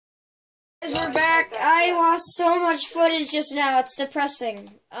Guys, we're back. I lost so much footage just now. It's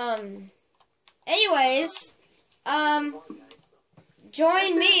depressing. Anyways,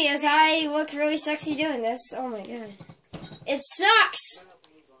 join me as I look really sexy doing this. Oh my god. It sucks!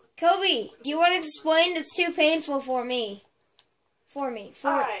 Kobe, do you want to explain? It's too painful for me.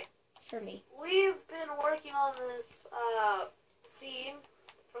 Alright. For me. We've been working on this, scene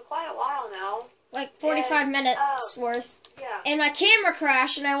for quite a while now. Like 45 minutes worth. Yeah. And my camera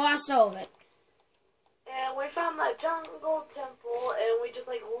crashed and I lost all of it. And we found that jungle temple and we just,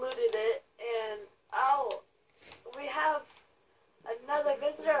 like, looted it. And, oh, we have another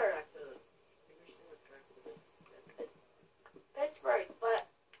visitor. It's Pittsburg, but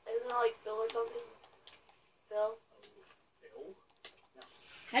isn't it like Phil or something? Phil?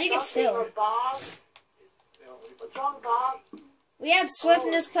 How do you get Phil? Or Bob? What's wrong, Bob? We had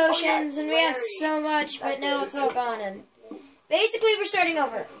swiftness potions and we had so much, but now it's all gone. And basically, we're starting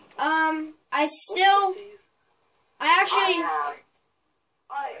over. Alright,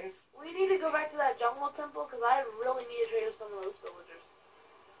 we need to go back to that jungle temple because I really need to trade with some of those villagers.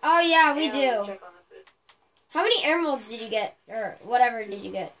 Oh yeah, we And do. check on the food. How many emeralds did you get? Or whatever did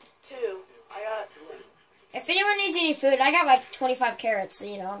you get? 2. I got 2. If anyone needs any food, I got like 25 carrots, so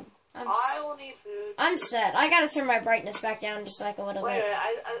you know. I will need food. I'm set. I gotta turn my brightness back down just like a little bit. Wait,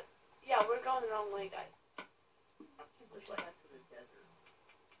 yeah, we're going the wrong way, guys.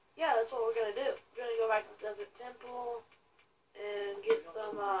 Yeah, that's what we're gonna do. We're gonna go back to the desert temple and get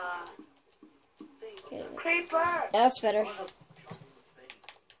some, things. Okay. Creeper! That's better.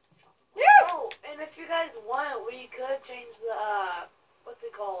 Oh, and if you guys want, we could change the, what's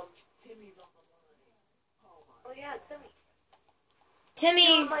it called? Timmy's on the line. Oh yeah, Timmy.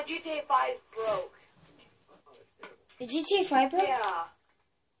 Timmy, My GTA 5 broke. did GTA 5 broke? Yeah.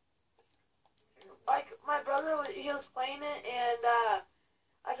 Like, my brother, he was playing it, and,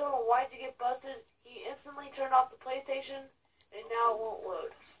 I told him, why'd you get busted? He instantly turned off the PlayStation, and now it won't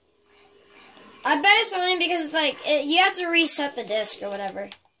load. I bet it's only because it's like, you have to reset the disc or whatever.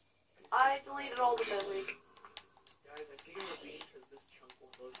 I deleted all the memory.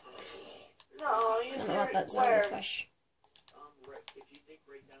 No, you I don't said want that zombie where? flesh.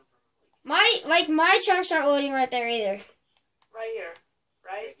 My chunks aren't loading right there either. Right here,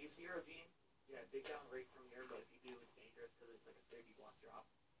 right? If you see your ravine, yeah, dig down right from here, but if you do, it's dangerous because it's like a 30 block drop.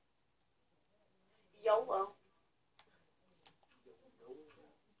 YOLO.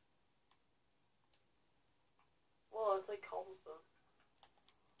 Well, it's like cobblestone.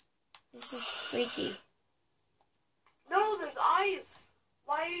 This is freaky. No, there's ice!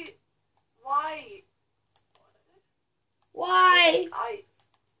 Why? Why? Ice.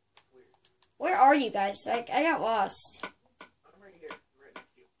 Where are you guys? I got lost. I'm right here. I'm right next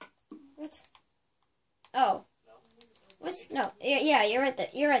to you. What? Oh. No? What's no? Yeah, you're right there.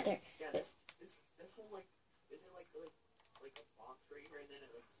 You're right there. Yeah, this whole, like, isn't like a box right here, and then it,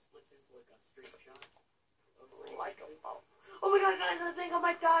 like, splits into, like, a straight shot? Like a boat. Oh my god, guys, I think I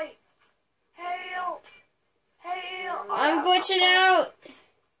might die! Help! Help! I'm glitching out.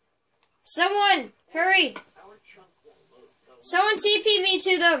 Someone, hurry! Our chunk won't load, so... Someone TP me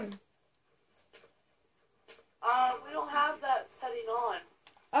to them. We don't have that setting on.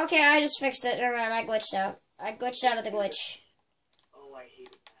 Okay, I just fixed it. Never mind, I glitched out. I glitched out of the glitch. Oh, I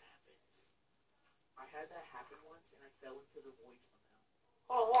hate it when that happens. I had that happen once, and I fell into the void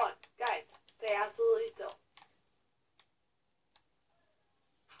somehow. Hold on, guys, stay absolutely still.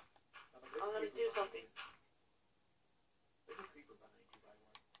 I'm gonna do something. There's a creeper behind you, by the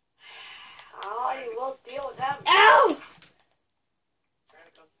way. I will deal with them. Ow!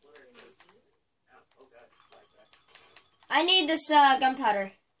 Trying to come slither. Oh, God, it's like that. I need this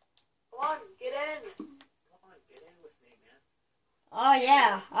gunpowder. Come on, get in. Come on, get in with me, man. Oh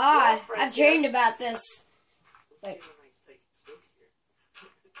yeah. I've dreamed about this. Let's Wait. get a nice tight space here.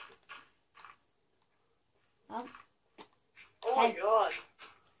 Oh. Oh my Hey. god.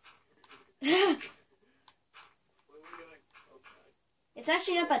 What are we doing? Oh, God. It's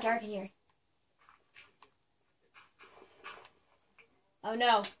actually not that dark in here. Oh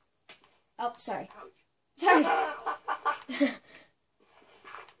no. Oh, sorry. Ouch. Sorry.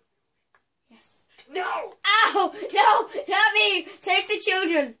 Yes. No! Ow! No! Not me! Take the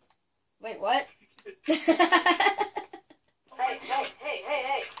children! Wait, what? Hey!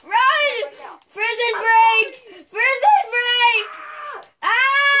 Run! Right now. Prison break! Prison break!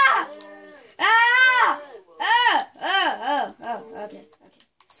 Ah! Ah! Oh, okay.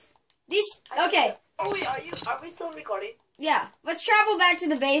 Okay. Oh wait, are we still recording? Yeah, let's travel back to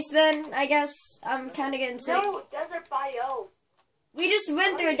the base then, I guess. I'm kind of getting sick. No, desert biome. We just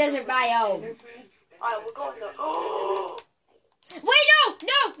went through a desert biome. Alright, we're going to... Oh! Wait,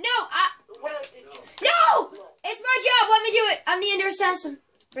 no! assassin.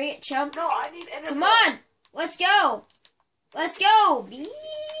 Bring it, chump. No, I need enderman. Come on. Let's go. Let's go. Beep.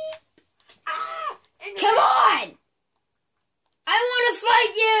 Ah! Come on. I want to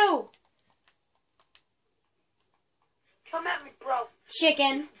fight you. Come at me, bro.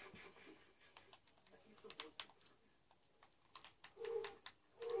 Chicken.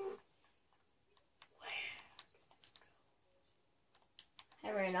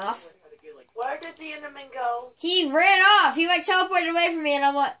 I ran off. Where did the enderman go? He ran off. He like teleported away from me, and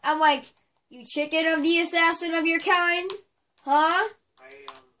I'm like, you chicken of the assassin of your kind, huh?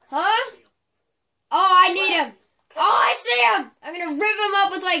 Huh? Oh, I need him. Oh, I see him. I'm gonna rip him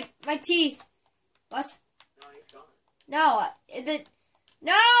up with like my teeth. What? No, he's gone. No,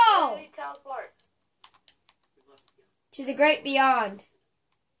 no. Where did he teleport? To the great beyond.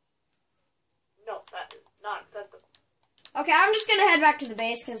 No, that is not acceptable. Okay, I'm just gonna head back to the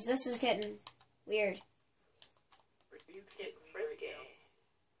base because this is getting weird. He's getting Frisky.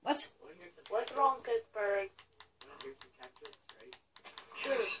 What? What's wrong, Pittsburg? Here's some cactus, right?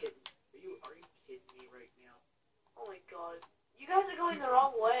 Sure. Are you kidding me right now? Oh my god. You guys are going the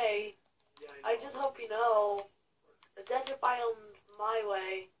wrong way. Yeah, I just hope you know. The desert biome's my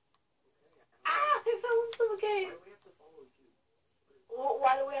way. Ah! I fell into the cave. Why do we have to follow you? Well,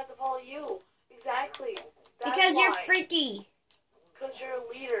 why do we have to follow you? Exactly. That's Because you're why. freaky. Because you're a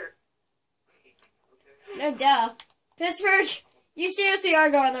leader. No duh. Pittsburgh, you seriously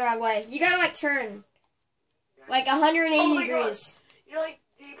are going the wrong way. You gotta like turn. Like 180 Oh my degrees. God. You're like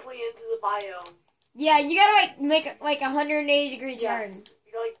deeply into the biome. Yeah, you gotta like make like 180 degree Yeah. turn.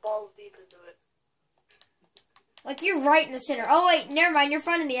 You're like balls deep into it. Like you're right in the center. Oh wait, never mind. You're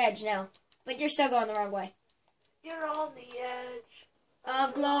finding the edge now, but you're still going the wrong way. You're on the edge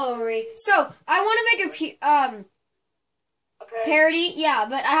Of glory. So I want to make a Okay. parody. Yeah,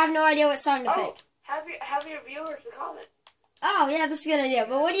 but I have no idea what song to pick. Have your viewers to comment. Oh yeah, that's a good idea.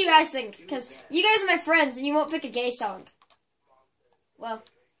 But what do you guys think? Because you guys are my friends, and you won't pick a gay song. Well,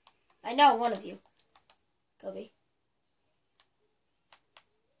 I know one of you. Kobe.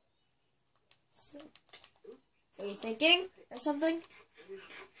 So, are you thinking or something?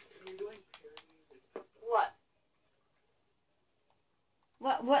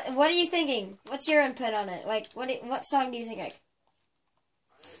 What? What are you thinking? What's your input on it? Like, what song do you think?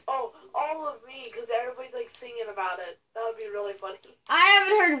 Oh, all of me, because everybody's like singing about it. That would be really funny. I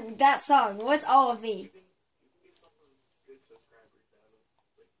haven't heard that song. What's all of me?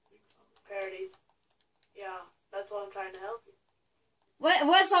 Parodies. Yeah, that's what I'm trying to help you.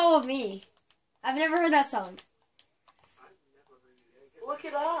 What's all of me? I've never heard that song. Look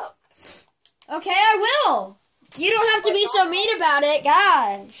it up. Okay, I will. You don't have to be so mean about it,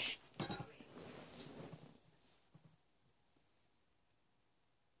 gosh.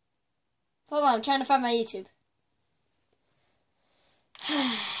 Hold on, I'm trying to find my YouTube.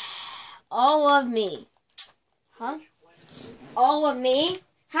 All of me. Huh? All of me?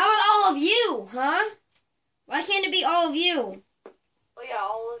 How about all of you, huh? Why can't it be all of you? Oh yeah,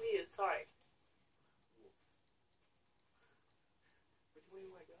 all of you. Sorry.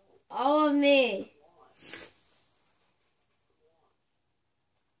 All of me.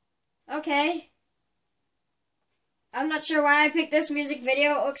 Okay. I'm not sure why I picked this music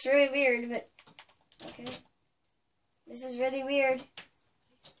video. It looks really weird, but okay. This is really weird.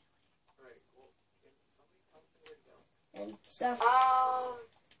 And stuff.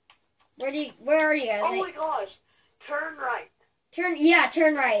 Where are you guys? Oh my gosh. Turn right. Turn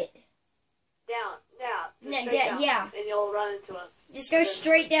right. Down. Just Yeah, straight down, yeah. And you'll run into us. Just go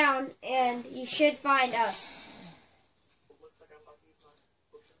straight down and you should find us.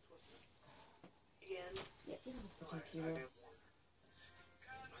 Again.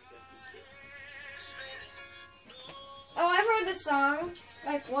 Oh, I've heard this song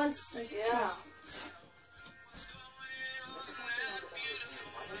like once. Like, Yeah.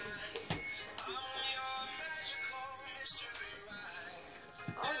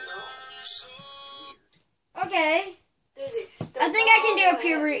 twice. Okay. I think I can do a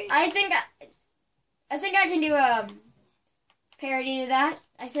parody. I think I can do a parody to that.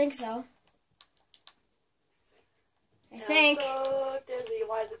 I think so. I think. So dizzy,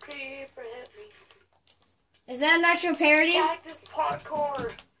 why the creeper hit me? Is that an actual parody? Cactus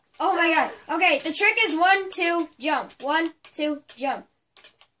parkour. Oh my god. Okay, the trick is 1, 2, jump. 1, 2, jump.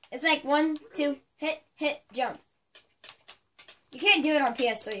 It's like 1, 2, hit, jump. You can't do it on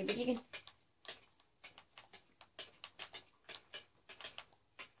PS3, but you can.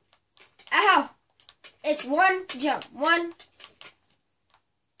 Ow! It's 1, jump. 1.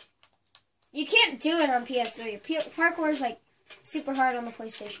 You can't do it on PS3. Parkour is like super hard on the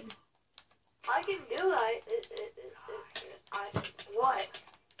PlayStation. I can do that. What?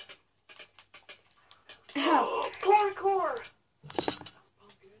 Ow. Parkour!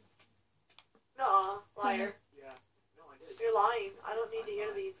 Nuh-uh, liar. Yeah. No, I did. You're lying. I don't need to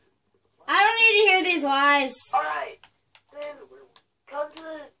hear these. I don't need to hear these lies. Alright, then come to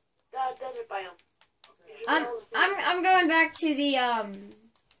the desert biome. You should be I'm able to see I'm it. I'm going back to the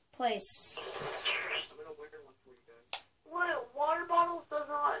place. I'm gonna wear one for you guys. What? Water bottles does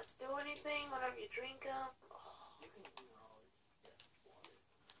not do anything whenever you drink them? You can do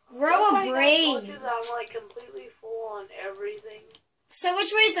all. Grow a Somebody guys told brain. you that I'm like completely full on everything. So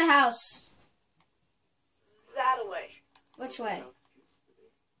which way's the house? That way. Which way?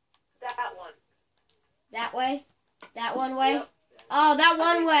 That one. That way? That one way? Yep. Oh, that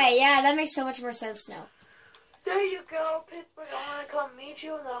one way. Yeah, that makes so much more sense now. There you go, Pittsburgh. I'm gonna come meet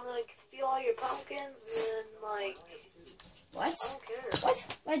you and then I'm gonna steal all your pumpkins and then like What? I don't care.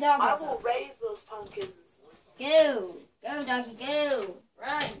 What? My dog I wants will up. raise those pumpkins. Go. Go, doggy, go.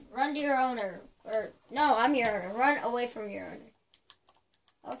 Run. Run to your owner. Or, no, I'm your owner. Run away from your owner.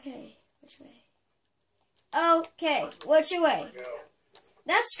 Okay. Which way? Okay. Which way?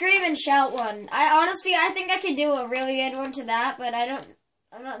 That scream and shout one. I think I could do a really good one to that, but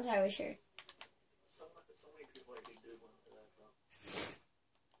I'm not entirely sure. So many people I think did one for that.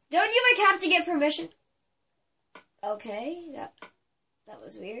 Don't you, like, have to get permission? Okay. That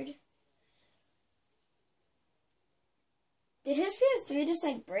was weird. Did his PS3 just,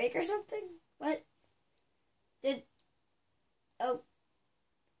 like, break or something? What? Oh.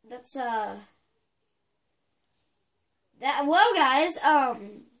 That's, well, guys, that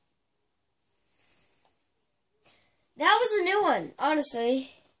was a new one,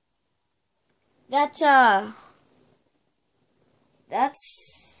 honestly. That's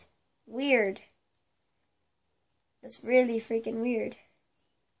weird. That's really freaking weird.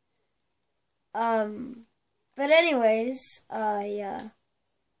 But anyways, I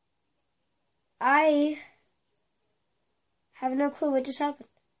have no clue what just happened.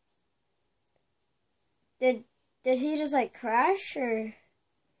 Did he just, like, crash, or?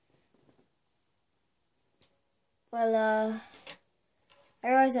 Well, I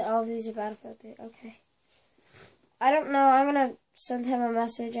realize that all of these are Battlefield 3. Okay. I don't know. I'm gonna send him a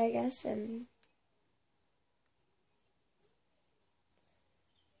message, I guess, and...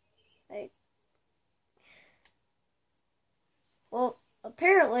 like... well,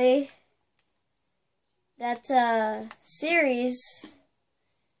 apparently, that, series...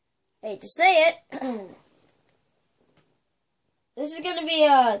 I hate to say it... this is gonna be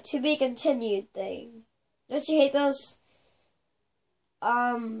a to-be continued thing. Don't you hate those?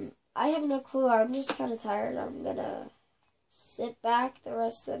 I have no clue. I'm just kind of tired. I'm gonna sit back the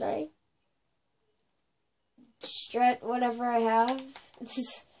rest of the night. Stretch whatever I have.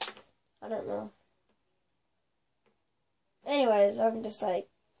 I don't know. Anyways, I'm just like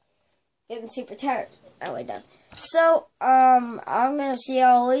getting super tired. I lay down. So, I'm gonna see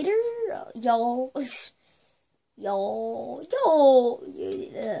y'all later. Y'all.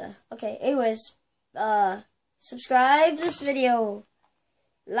 Yeah. Okay, anyways, subscribe this video.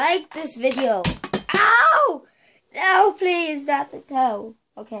 Like this video. Ow! No, please, not the toe.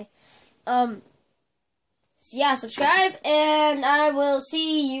 Okay. So yeah, subscribe, and I will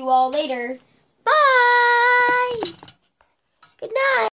see you all later. Bye! Good night.